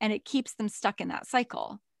 And it keeps them stuck in that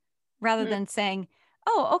cycle rather than saying,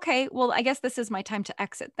 oh, okay, well, I guess this is my time to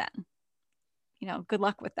exit then. Good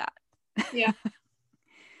luck with that. Yeah.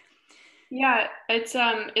 Yeah, it's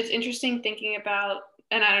interesting thinking about,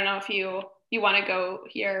 and I don't know if you want to go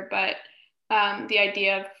here, but the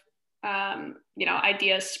idea of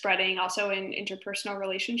ideas spreading also in interpersonal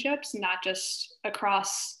relationships, not just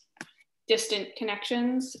across distant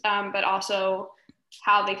connections, but also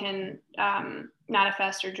how they can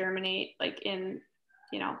manifest or germinate, like in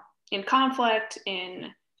conflict, in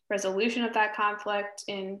resolution of that conflict,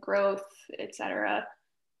 in growth, etc.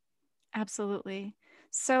 Absolutely.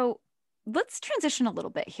 So let's transition a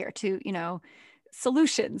little bit here to,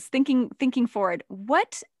 solutions, thinking forward.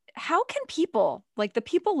 How can people, like the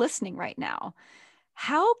people listening right now,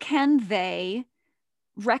 how can they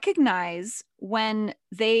recognize when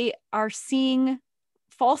they are seeing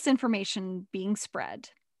false information being spread,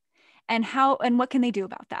 and what can they do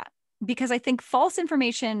about that? Because I think false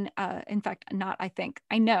information, in fact, not I think,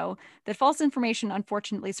 I know that false information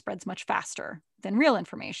unfortunately spreads much faster than real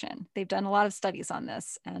information. They've done a lot of studies on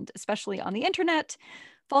this, and especially on the internet,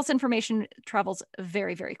 false information travels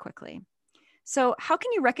very, very quickly. So how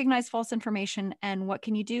can you recognize false information, and what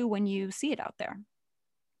can you do when you see it out there?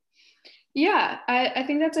 Yeah, I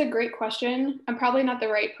think that's a great question. I'm probably not the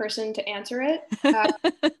right person to answer it.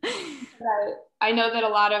 I know that a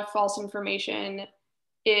lot of false information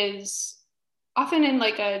is often in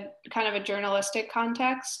like a kind of a journalistic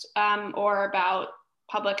context, or about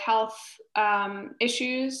public health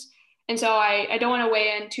issues. And so I don't want to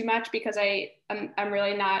weigh in too much because I'm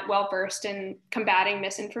really not well versed in combating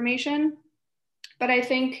misinformation. But I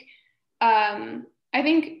think a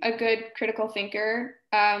good critical thinker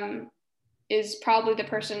is probably the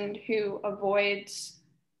person who avoids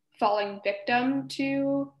falling victim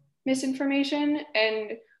to misinformation.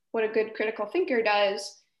 And what a good critical thinker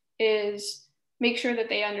does is make sure that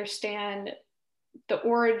they understand the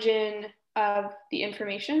origin of the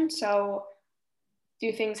information. So,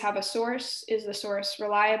 do things have a source? Is the source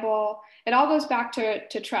reliable? It all goes back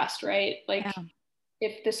to trust, right? Like, Yeah.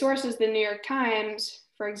 if the source is the New York Times,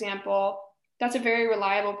 for example, that's a very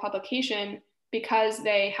reliable publication because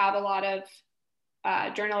they have a lot of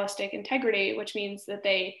journalistic integrity, which means that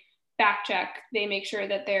they fact check, they make sure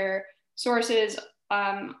that their sources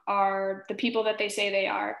are the people that they say they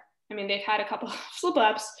are. I mean, they've had a couple of slip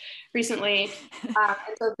ups recently. And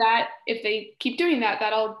so that if they keep doing that,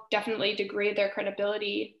 that'll definitely degrade their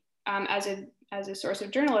credibility as a source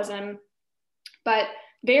of journalism. But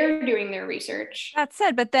they're doing their research. That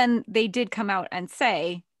said, but then they did come out and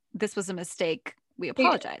say, this was a mistake. We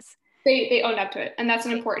apologize. They owned up to it. And that's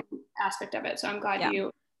an important aspect of it. So I'm glad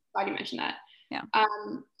you mentioned that. Yeah.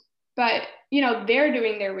 But they're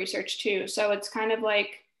doing their research too. So it's kind of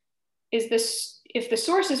like, if the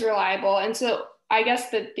source is reliable? And so I guess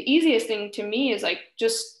the easiest thing to me is like,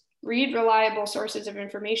 just read reliable sources of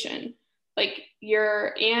information. Like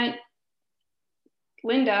your Aunt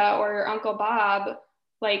Linda or your Uncle Bob,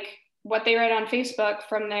 like what they write on Facebook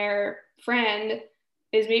from their friend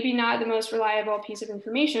is maybe not the most reliable piece of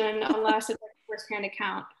information unless it's like a first-hand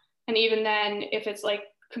account. And even then, if it's like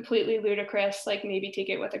completely ludicrous, like maybe take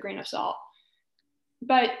it with a grain of salt.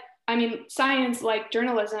 But I mean, science, like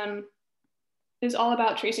journalism, is all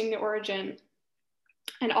about tracing the origin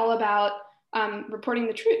and all about reporting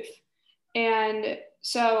the truth. And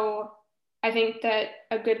so I think that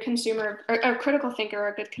a good consumer, or a critical thinker,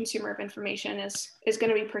 a good consumer of information is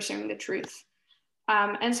going to be pursuing the truth.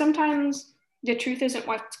 And sometimes the truth isn't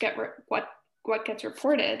what gets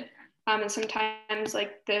reported. And sometimes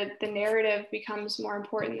like the narrative becomes more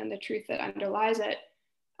important than the truth that underlies it.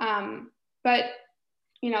 But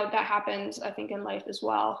that happens, I think, in life as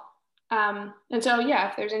well. And so, yeah,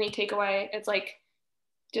 if there's any takeaway, it's like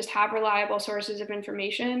just have reliable sources of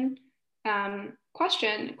information.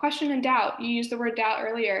 question and doubt. You used the word doubt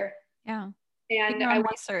earlier. Yeah. Do And your I own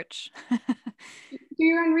want research. do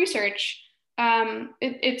your own research.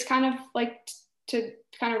 It's kind of like to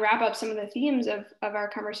kind of wrap up some of the themes of our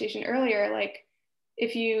conversation earlier, like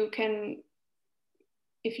if you can,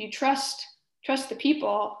 if you trust the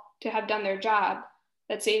people to have done their job,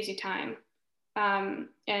 that saves you time, and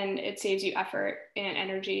it saves you effort and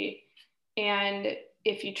energy. And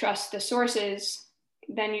if you trust the sources,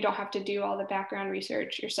 then you don't have to do all the background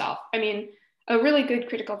research yourself. I mean, a really good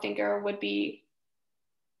critical thinker would be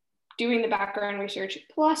doing the background research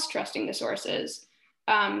plus trusting the sources.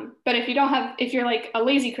 But if you don't have, if you're like a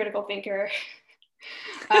lazy critical thinker,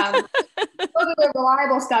 go to the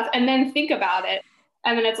reliable stuff and then think about it.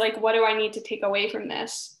 And then it's like, what do I need to take away from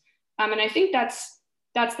this? And I think that's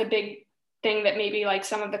the big thing that maybe like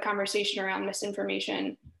some of the conversation around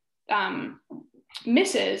misinformation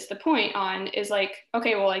misses the point on, is like,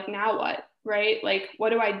 okay, well, like now what, right? Like, what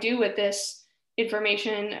do I do with this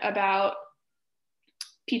information about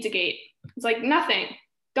Pizzagate? It's like nothing.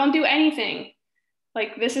 Don't do anything.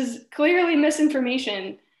 Like, this is clearly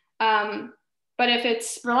misinformation. But if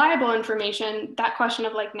it's reliable information, that question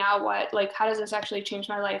of like, now what? Like, how does this actually change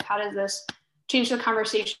my life? How does this change the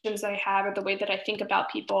conversations that I have or the way that I think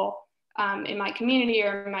about people in my community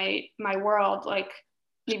or my world? Like,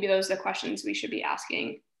 maybe those are the questions we should be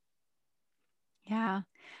asking. Yeah.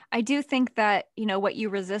 I do think that, what you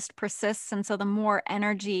resist persists. And so the more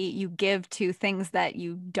energy you give to things that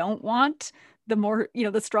you don't want, the more,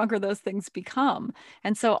 the stronger those things become.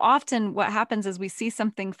 And so often what happens is we see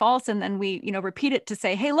something false and then we, repeat it to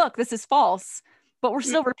say, hey, look, this is false, but we're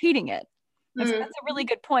still repeating it. And so that's a really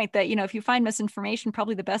good point that, if you find misinformation,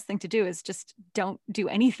 probably the best thing to do is just don't do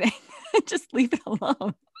anything. Just leave it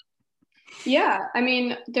alone. Yeah. I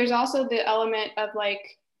mean, there's also the element of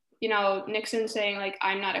like, Nixon saying like,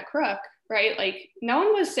 I'm not a crook, right? Like, no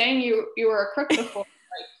one was saying you were a crook before.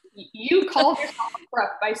 Like, you called yourself a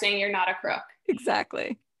crook by saying you're not a crook.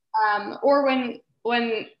 Exactly. Or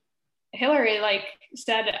when Hillary like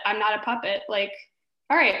said, I'm not a puppet, like,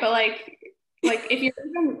 all right, but like if you're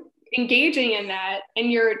even engaging in that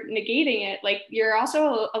and you're negating it, like you're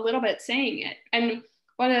also a little bit saying it. And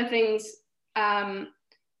one of the things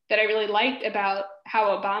that I really liked about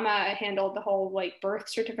how Obama handled the whole like birth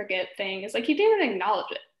certificate thing is like he didn't even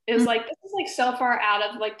acknowledge it. It was like, this is like so far out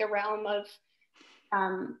of like the realm of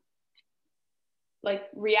like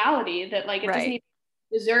reality that like it Right. doesn't even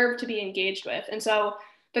deserve to be engaged with. And so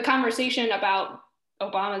the conversation about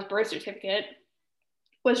Obama's birth certificate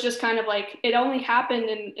was just kind of like, it only happened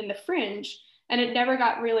in the fringe, and it never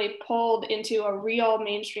got really pulled into a real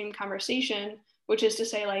mainstream conversation, which is to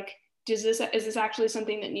say like, is this actually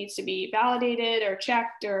something that needs to be validated or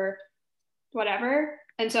checked or whatever?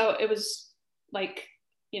 And so it was like,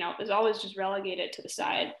 it was always just relegated to the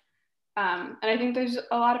side. And I think there's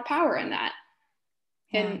a lot of power in that.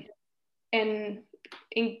 Yeah. And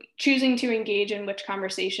in choosing to engage in which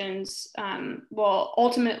conversations will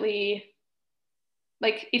ultimately,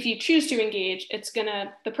 like if you choose to engage,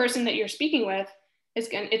 the person that you're speaking with it's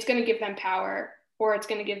gonna give them power, or it's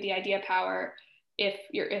gonna give the idea power if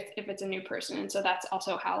it's a new person. And so that's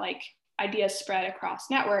also how like ideas spread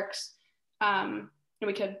across networks. And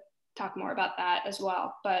we could talk more about that as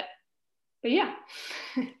well. But yeah.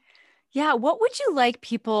 Yeah. What would you like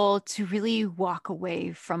people to really walk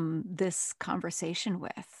away from this conversation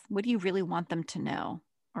with? What do you really want them to know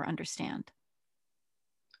or understand?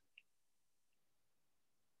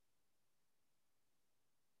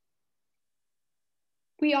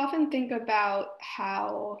 We often think about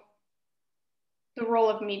how the role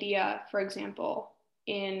of media, for example,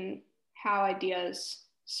 in how ideas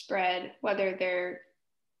spread, whether they're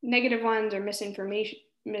negative ones or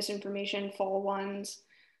misinformation full ones,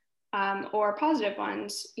 or positive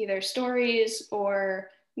ones, either stories or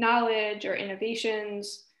knowledge or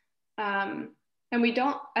innovations. And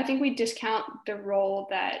I think we discount the role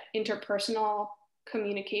that interpersonal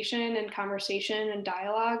communication and conversation and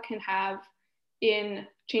dialogue can have in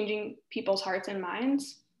changing people's hearts and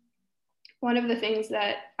minds. One of the things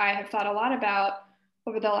that I have thought a lot about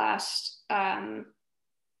over the last, I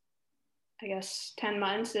guess, 10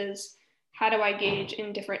 months is how do I gauge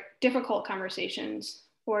in difficult conversations,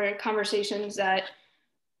 or conversations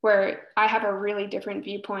where I have a really different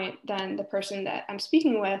viewpoint than the person that I'm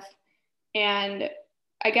speaking with. And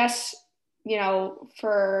I guess,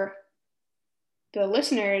 for the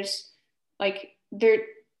listeners, like there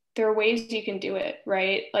are ways you can do it,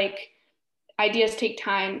 right? Like ideas take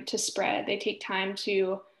time to spread. They take time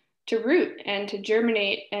to root and to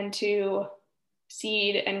germinate and to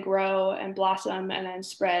seed and grow and blossom and then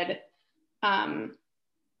spread.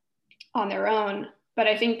 on their own. But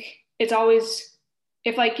I think it's always,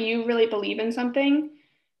 if like you really believe in something,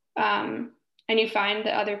 and you find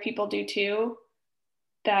that other people do too,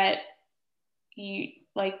 that you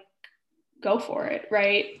like go for it,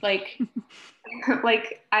 right? Like,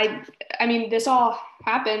 like I mean, this all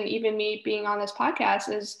happened, even me being on this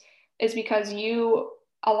podcast is because you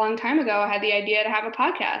a long time ago had the idea to have a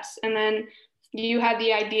podcast, and then you had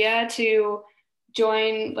the idea to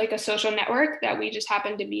join like a social network that we just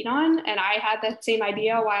happened to meet on, and I had that same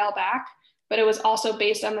idea a while back, but it was also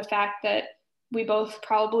based on the fact that we both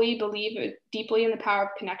probably believe deeply in the power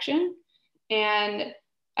of connection, and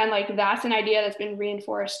like that's an idea that's been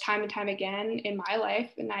reinforced time and time again in my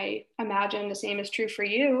life, and I imagine the same is true for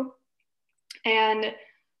you. And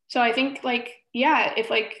so I think like, yeah,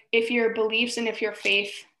 if your beliefs and if your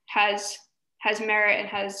faith has merit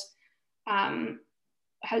and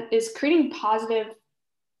is creating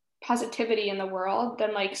positivity in the world,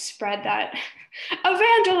 then like spread that,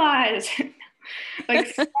 evangelize, like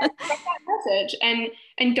spread that message,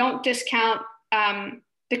 and don't discount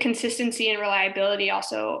the consistency and reliability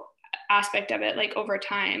also aspect of it, like over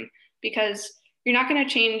time, because you're not going to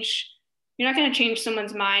change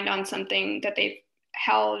someone's mind on something that they've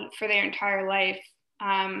held for their entire life,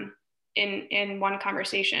 in one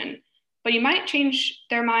conversation, but you might change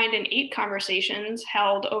their mind in 8 conversations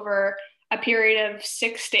held over a period of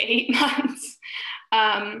 6 to 8 months,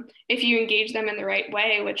 if you engage them in the right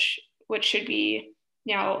way, which should be,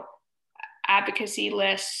 advocacy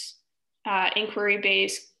lists, inquiry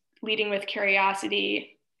based, leading with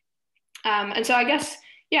curiosity. And so I guess,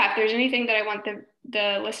 yeah, if there's anything that I want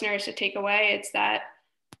the listeners to take away, it's that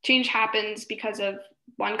change happens because of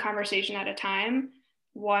one conversation at a time,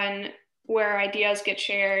 one where ideas get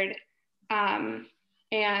shared, and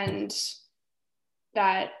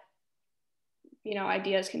that,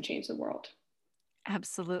 ideas can change the world.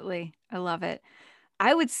 Absolutely. I love it.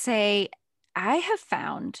 I would say I have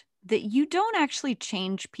found that you don't actually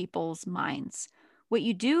change people's minds. What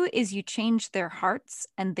you do is you change their hearts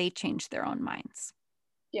and they change their own minds.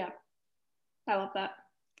 Yeah, I love that.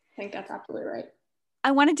 I think that's absolutely right.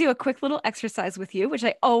 I want to do a quick little exercise with you, which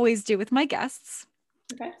I always do with my guests.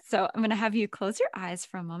 Okay. So I'm going to have you close your eyes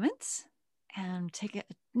for a moment and take a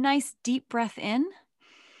nice deep breath in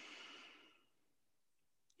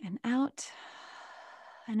and out.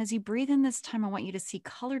 And as you breathe in this time, I want you to see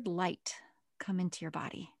colored light come into your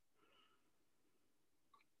body.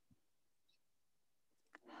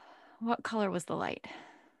 What color was the light?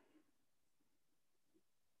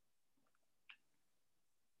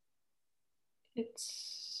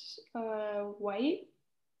 It's white,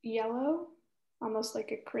 yellow, almost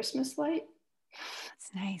like a Christmas light.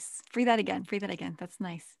 That's nice. Breathe that again. Breathe that again. That's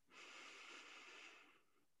nice.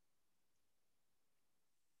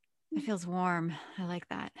 It feels warm. I like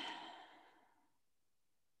that.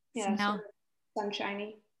 Yeah, so now, sort of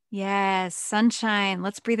sunshiny. Yes, sunshine.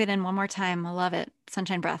 Let's breathe it in one more time. I love it.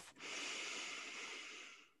 Sunshine breath.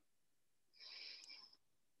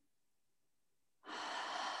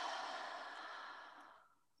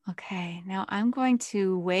 Okay, now I'm going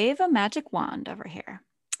to wave a magic wand over here.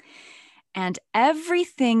 And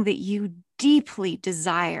everything that you deeply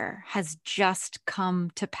desire has just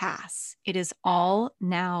come to pass. It is all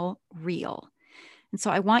now real. And so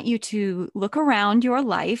I want you to look around your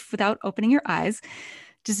life without opening your eyes.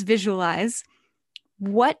 Just visualize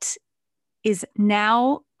what is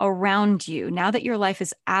now around you, now that your life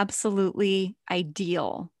is absolutely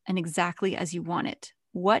ideal and exactly as you want it.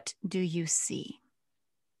 What do you see?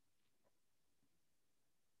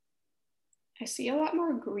 I see a lot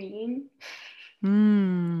more green.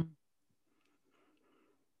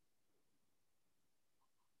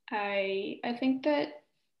 I think that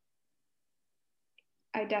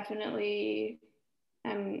I definitely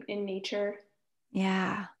am in nature.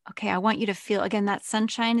 Yeah. Okay. I want you to feel, again, that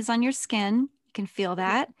sunshine is on your skin. You can feel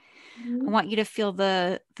that. Mm-hmm. I want you to feel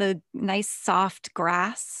the nice soft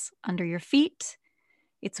grass under your feet.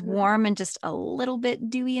 It's warm and just a little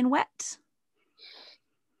bit dewy and wet.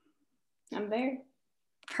 I'm there.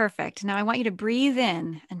 Perfect. Now I want you to breathe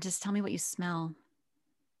in and just tell me what you smell.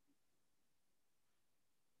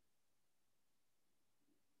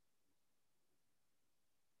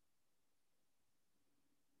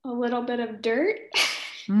 A little bit of dirt.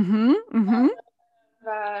 Mm-hmm. Mm-hmm.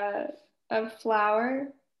 Of flower,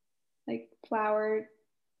 like flowery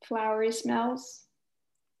smells.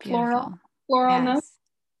 Beautiful. Floral Yes. notes.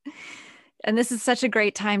 And this is such a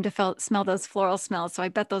great time to smell those floral smells. So I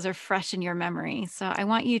bet those are fresh in your memory. So I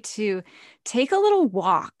want you to take a little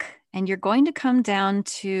walk, and you're going to come down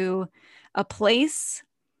to a place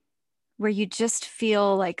where you just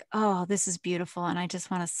feel like, oh, this is beautiful, and I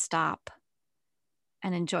just want to stop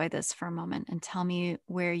and enjoy this for a moment, and tell me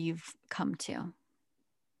where you've come to.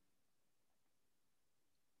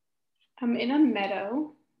 I'm in a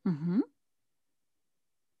meadow. Mm-hmm.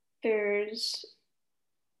 There's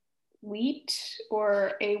wheat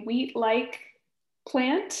or a wheat-like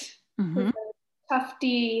plant Mm-hmm. with a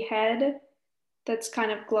tufty head that's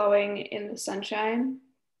kind of glowing in the sunshine.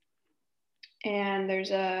 And there's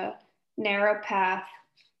a narrow path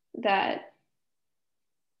that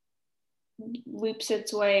loops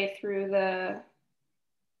its way through the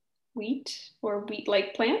wheat or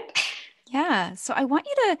wheat-like plant. Yeah. So I want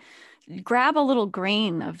you to grab a little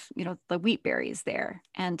grain of, the wheat berries there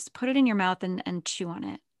and put it in your mouth and chew on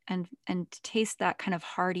it and taste that kind of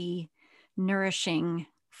hearty, nourishing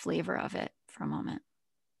flavor of it for a moment.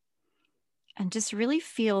 And just really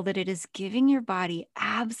feel that it is giving your body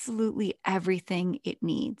absolutely everything it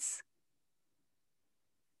needs.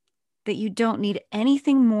 That you don't need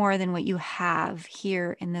anything more than what you have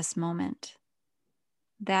here in this moment.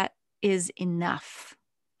 That is enough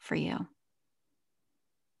for you.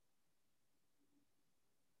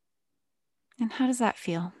 And how does that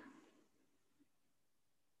feel?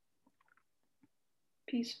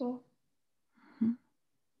 Peaceful. Mm-hmm.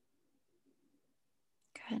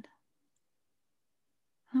 Good.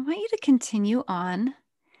 I want you to continue on,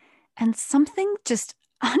 and something just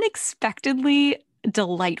unexpectedly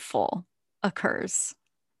delightful occurs.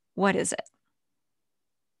 What is it?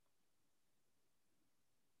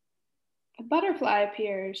 A butterfly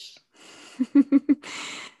appears.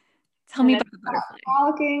 Tell me about the butterfly.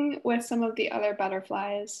 Frolicking with some of the other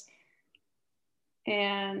butterflies.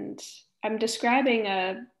 And I'm describing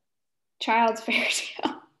a child's fairy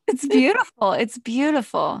tale. It's beautiful. It's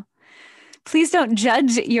beautiful. Please don't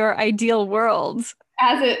judge your ideal world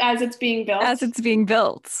As it's being built. as it's being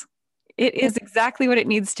built. It is exactly what it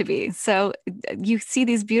needs to be. So you see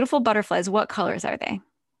these beautiful butterflies. What colors are they?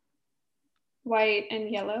 White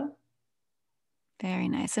and yellow. Very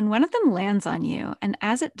nice. And one of them lands on you. And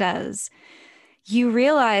as it does, you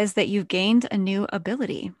realize that you've gained a new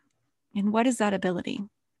ability. And what is that ability?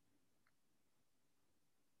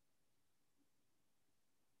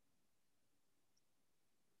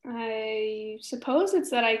 I suppose it's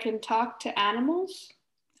that I can talk to animals,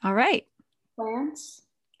 All right. plants.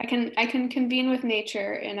 I can convene with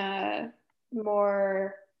nature in a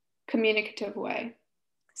more communicative way.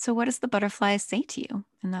 So what does the butterfly say to you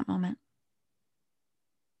in that moment?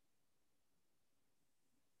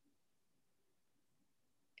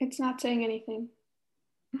 It's not saying anything.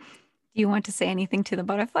 Do you want to say anything to the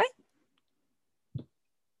butterfly?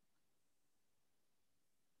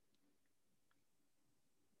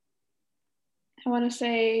 I want to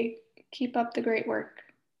say, keep up the great work.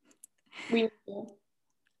 We do.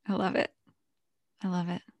 I love it. I love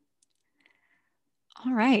it.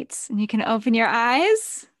 All right. And you can open your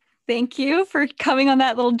eyes. Thank you for coming on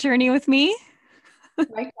that little journey with me.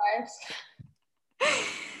 Likewise.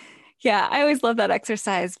 Yeah, I always love that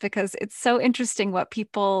exercise because it's so interesting what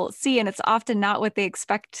people see, and it's often not what they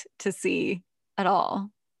expect to see at all.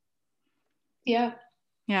 Yeah.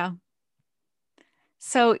 Yeah.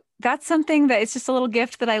 So that's something that it's just a little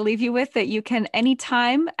gift that I leave you with, that you can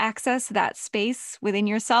anytime access that space within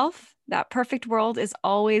yourself. That perfect world is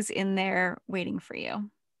always in there waiting for you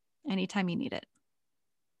anytime you need it.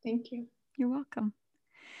 Thank you. You're welcome.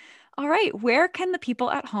 All right. Where can the people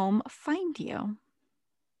at home find you?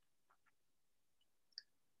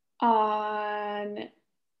 On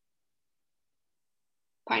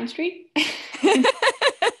Pine Street.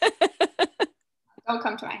 Don't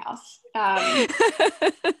come to my house.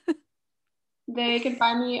 They can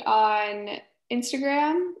find me on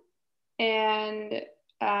Instagram and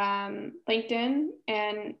LinkedIn,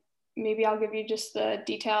 and maybe I'll give you just the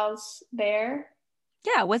details there.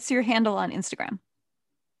 Yeah. What's your handle on Instagram?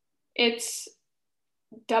 It's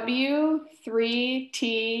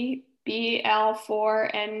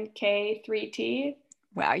W3TBL4NK3T.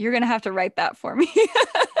 Wow. You're going to have to write that for me.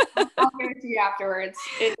 I'll give it to you afterwards.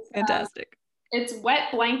 It's Fantastic. It's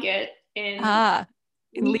wet blanket in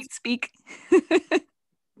leet speak.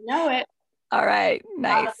 know it. All right.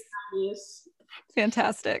 Nice.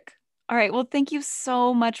 Fantastic. All right. Well, thank you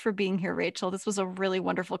so much for being here, Rachel. This was a really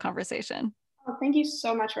wonderful conversation. Oh, thank you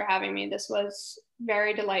so much for having me. This was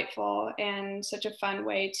very delightful and such a fun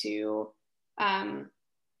way to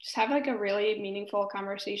just have like a really meaningful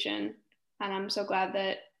conversation. And I'm so glad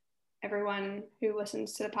that everyone who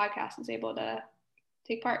listens to the podcast is able to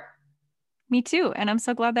take part. Me too. And I'm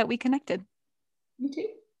so glad that we connected. Me too.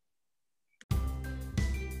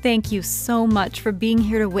 Thank you so much for being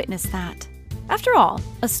here to witness that. After all,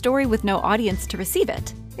 a story with no audience to receive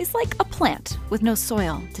it is like a plant with no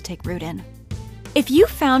soil to take root in. If you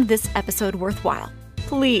found this episode worthwhile,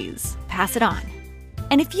 please pass it on.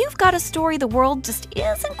 And if you've got a story the world just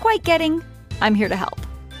isn't quite getting, I'm here to help.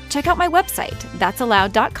 Check out my website,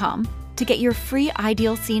 that'sallowed.com, to get your free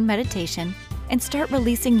ideal scene meditation and start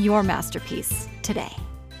releasing your masterpiece today.